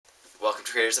welcome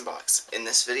to Creators in Box. In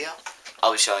this video,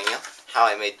 I'll be showing you how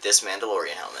I made this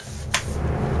Mandalorian helmet.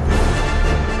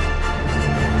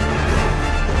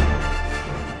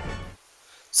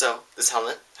 So, this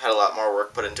helmet had a lot more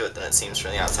work put into it than it seems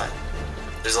from the outside.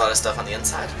 There's a lot of stuff on the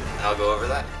inside, and I'll go over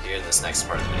that here in this next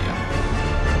part of the video.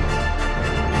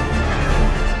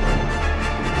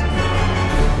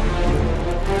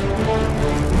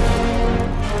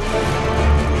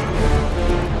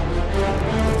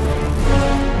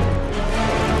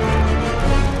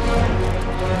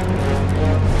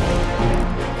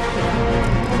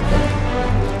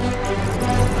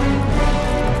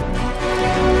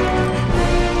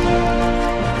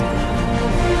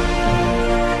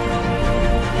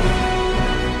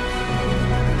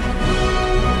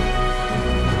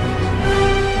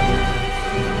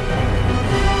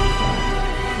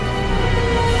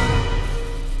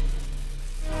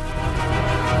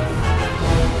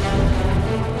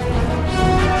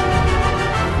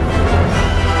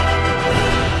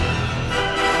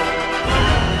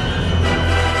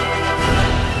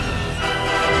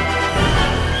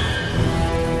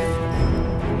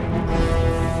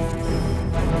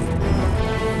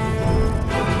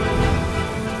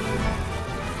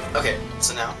 Okay,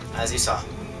 so now, as you saw,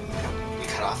 we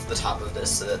cut off the top of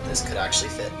this so that this could actually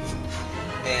fit.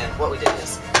 And what we did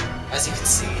is, as you can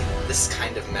see, this is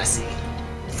kind of messy.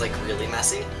 It's like really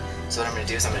messy. So what I'm going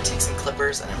to do is I'm going to take some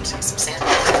clippers and I'm going to take some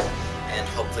sandpaper, and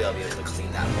hopefully I'll be able to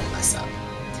clean that whole mess up.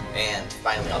 And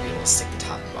finally I'll be able to stick the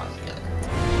top and bottom together.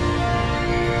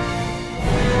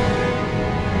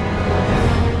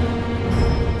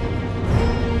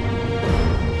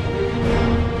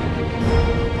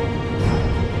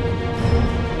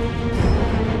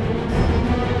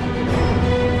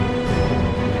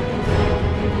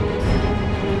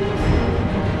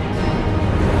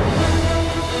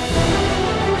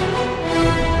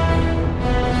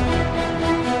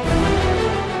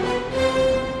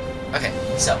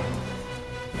 So,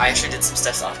 I actually did some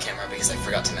steps off camera because I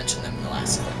forgot to mention them in the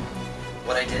last clip.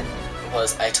 What I did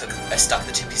was I stuck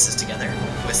the two pieces together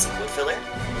with some wood filler,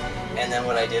 and then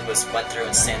what I did was went through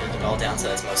and sanded it all down so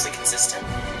that it's mostly consistent.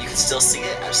 You can still see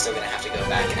it, I'm still going to have to go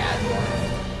back and add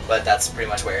more, but that's pretty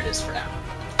much where it is for now.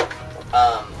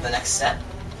 The next step,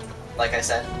 like I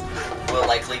said, will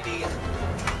likely be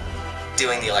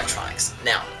doing the electronics.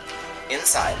 Now,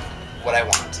 inside, what I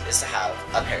want is to have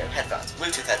a pair of headphones,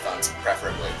 Bluetooth headphones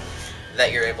preferably,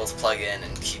 that you're able to plug in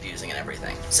and keep using and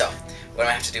everything. So, what I'm going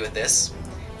to have to do with this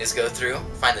is go through,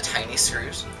 find the tiny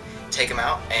screws, take them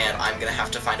out, and I'm going to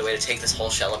have to find a way to take this whole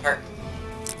shell apart.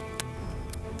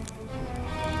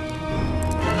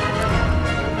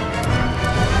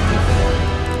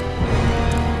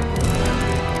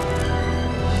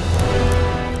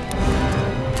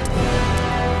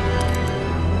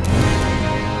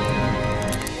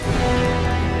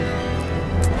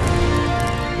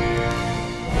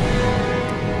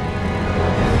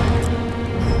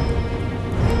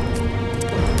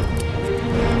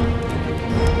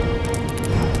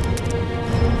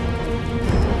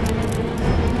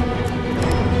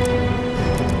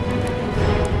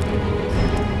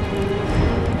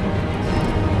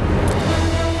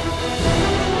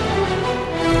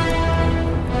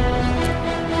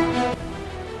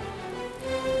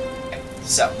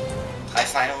 So, I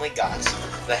finally got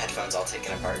the headphones all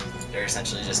taken apart. They're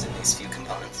essentially just in these few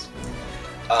components.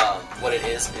 What it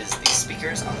is these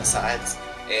speakers on the sides,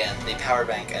 and the power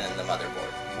bank, and then the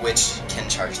motherboard, which can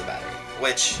charge the battery,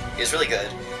 which is really good,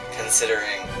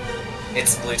 considering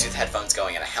it's Bluetooth headphones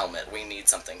going in a helmet. We need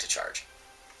something to charge.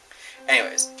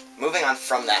 Anyways, moving on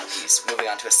from that piece, moving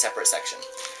on to a separate section.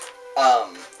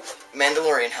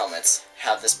 Mandalorian helmets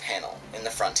have this panel in the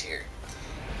front here,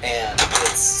 and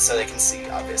it's so they can see,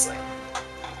 obviously.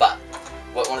 But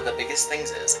what one of the biggest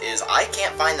things is I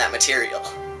can't find that material.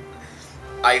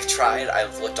 I've tried,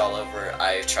 I've looked all over,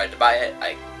 I've tried to buy it,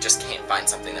 I just can't find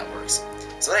something that works.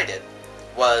 So what I did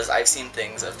was I've seen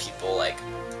things of people like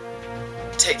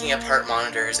taking apart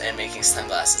monitors and making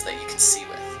sunglasses that you can see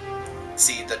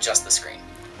just the screen.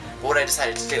 But what I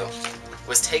decided to do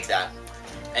was take that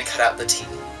and cut out the T.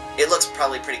 It looks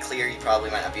probably pretty clear, you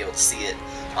probably might not be able to see it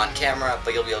on camera,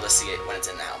 but you'll be able to see it when it's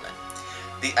in the helmet.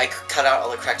 I cut out all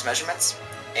the correct measurements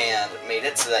and made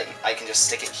it so that I can just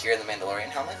stick it here in the Mandalorian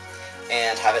helmet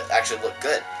and have it actually look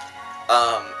good.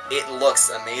 It looks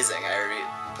amazing. I already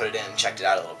put it in and checked it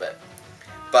out a little bit.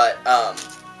 But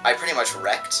I pretty much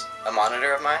wrecked a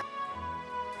monitor of mine.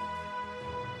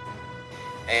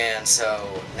 And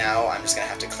so now I'm just going to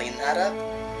have to clean that up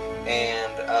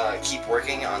and keep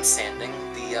working on sanding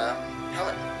the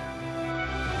helmet.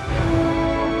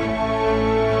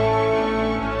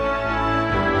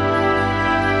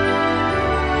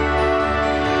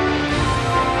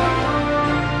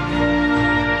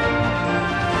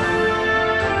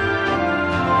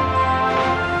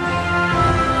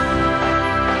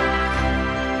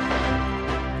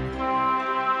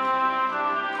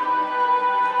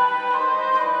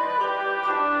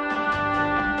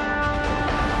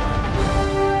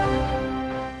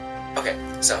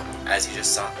 So, as you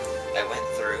just saw, I went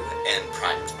through and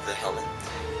primed the helmet.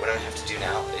 What I'm going to have to do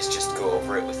now is just go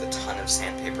over it with a ton of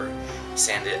sandpaper,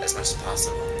 sand it as much as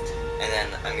possible, and then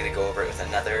I'm going to go over it with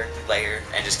another layer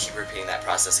and just keep repeating that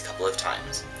process a couple of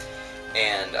times.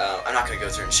 And I'm not going to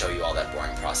go through and show you all that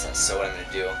boring process, so what I'm going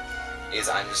to do is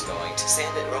I'm just going to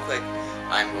sand it real quick,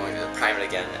 I'm going to prime it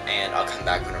again, and I'll come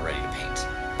back when I'm ready to paint.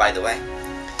 By the way,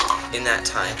 in that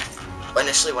time,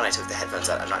 initially when I took the headphones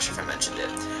out, I'm not sure if I mentioned it,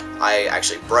 I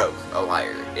actually broke a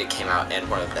wire. It came out and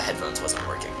one of the headphones wasn't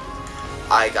working.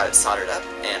 I got it soldered up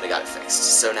and I got it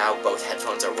fixed. So now both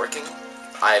headphones are working.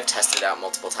 I've tested it out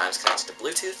multiple times connected to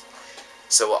Bluetooth.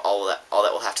 So all that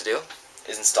we'll have to do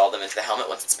is install them into the helmet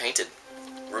once it's painted.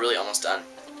 We're really almost done.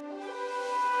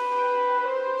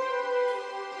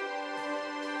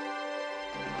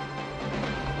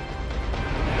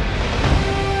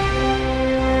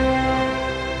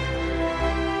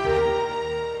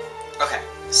 Okay,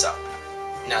 so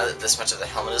now that this much of the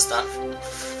helmet is done,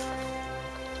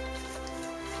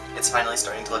 it's finally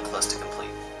starting to look close to complete.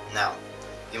 Now,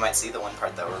 you might see the one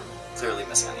part that we're clearly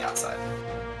missing on the outside.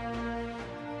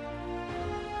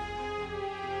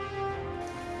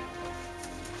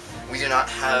 We do not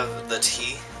have the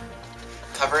T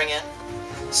covering in,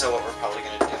 so what we're probably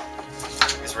going to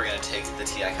do is we're going to take the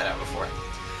T I cut out before.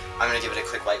 I'm going to give it a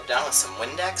quick wipe down with some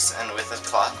Windex and with a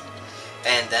cloth,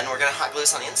 and then we're going to hot glue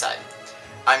this on the inside.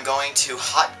 I'm going to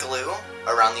hot glue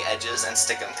around the edges and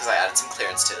stick them because I added some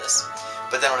clearance to this.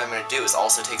 But then what I'm going to do is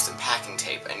also take some packing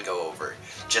tape and go over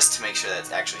just to make sure that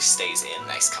it actually stays in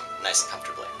nice and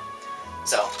comfortably.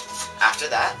 So, after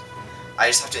that, I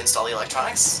just have to install the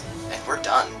electronics, and we're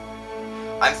done.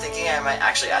 I'm thinking I might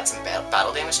actually add some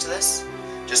battle damage to this.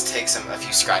 Just take a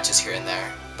few scratches here and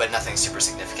there, but nothing super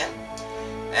significant.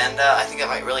 And I think that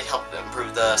might really help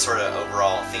improve the sort of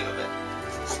overall theme of it.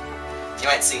 You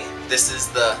might see, this is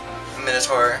the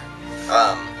Minotaur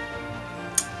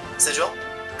sigil.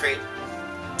 Great.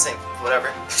 Same,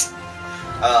 whatever.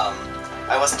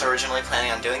 I wasn't originally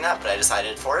planning on doing that, but I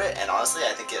decided for it, and honestly,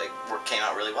 I think it came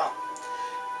out really well.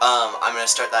 I'm going to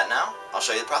start that now. I'll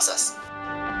show you the process.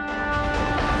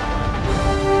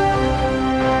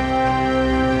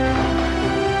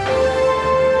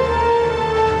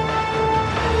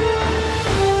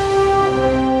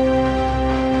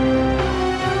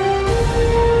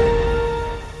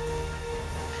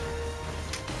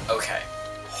 Okay,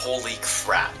 holy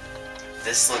crap.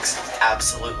 This looks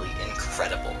absolutely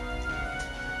incredible.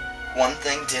 One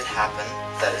thing did happen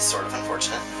that is sort of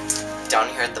unfortunate. Down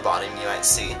here at the bottom you might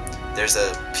see there's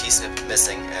a piece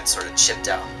missing and it's sort of chipped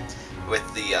out with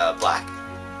the black.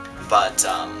 But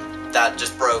that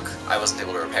just broke. I wasn't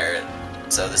able to repair it,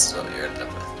 so this is what we ended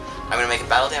up with. I'm going to make a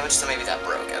battle damage, so maybe that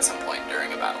broke at some point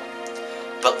during a battle.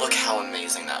 But look how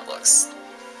amazing that looks.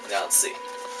 Now let's see.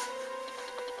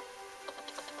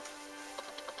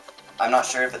 I'm not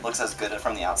sure if it looks as good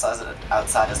from the outside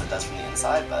as it does from the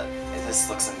inside, but this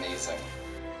looks amazing.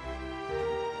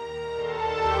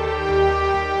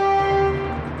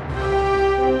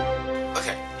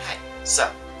 Okay, hi.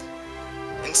 So,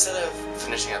 instead of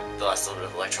finishing up the last little bit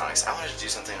of electronics, I wanted to do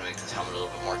something to make this helmet a little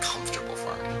bit more comfortable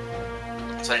for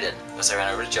me. So what I did was I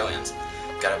ran over to Joann's,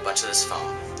 got a bunch of this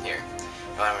foam here,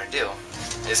 and what I'm going to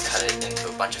do is cut it into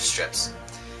a bunch of strips.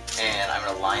 And I'm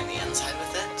going to line the inside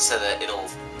with it so that it'll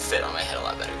fit on my head a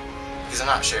lot better. Because I'm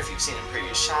not sure if you've seen in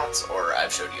previous shots, or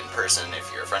I've showed you in person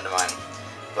if you're a friend of mine,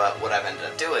 but what I've ended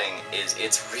up doing is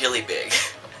it's really big.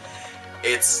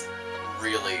 It's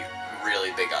really,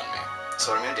 really big on me.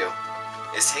 So what I'm going to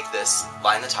do is take this,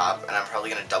 line the top, and I'm probably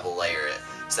going to double layer it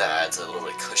so that adds a little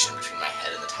bit of cushion between my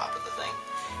head and the top of the thing.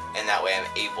 And that way I'm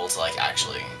able to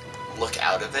actually look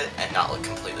out of it and not look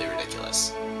completely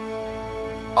ridiculous.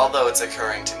 Although it's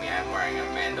occurring to me I'm wearing a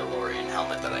Mandalorian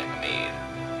helmet that I made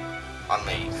on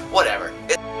me. Whatever.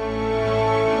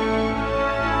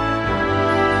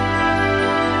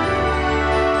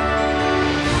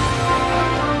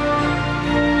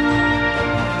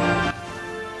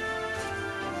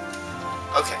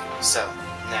 Okay, so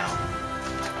now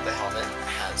the helmet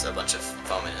has a bunch of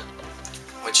foam in it,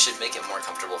 which should make it more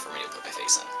comfortable for me to put my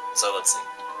face in. So let's see.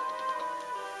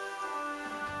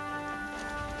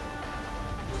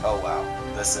 Oh wow,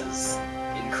 this is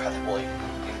incredibly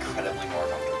more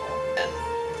comfortable. And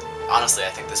honestly, I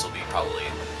think this will be probably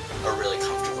a really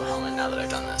comfortable helmet now that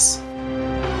I've done this.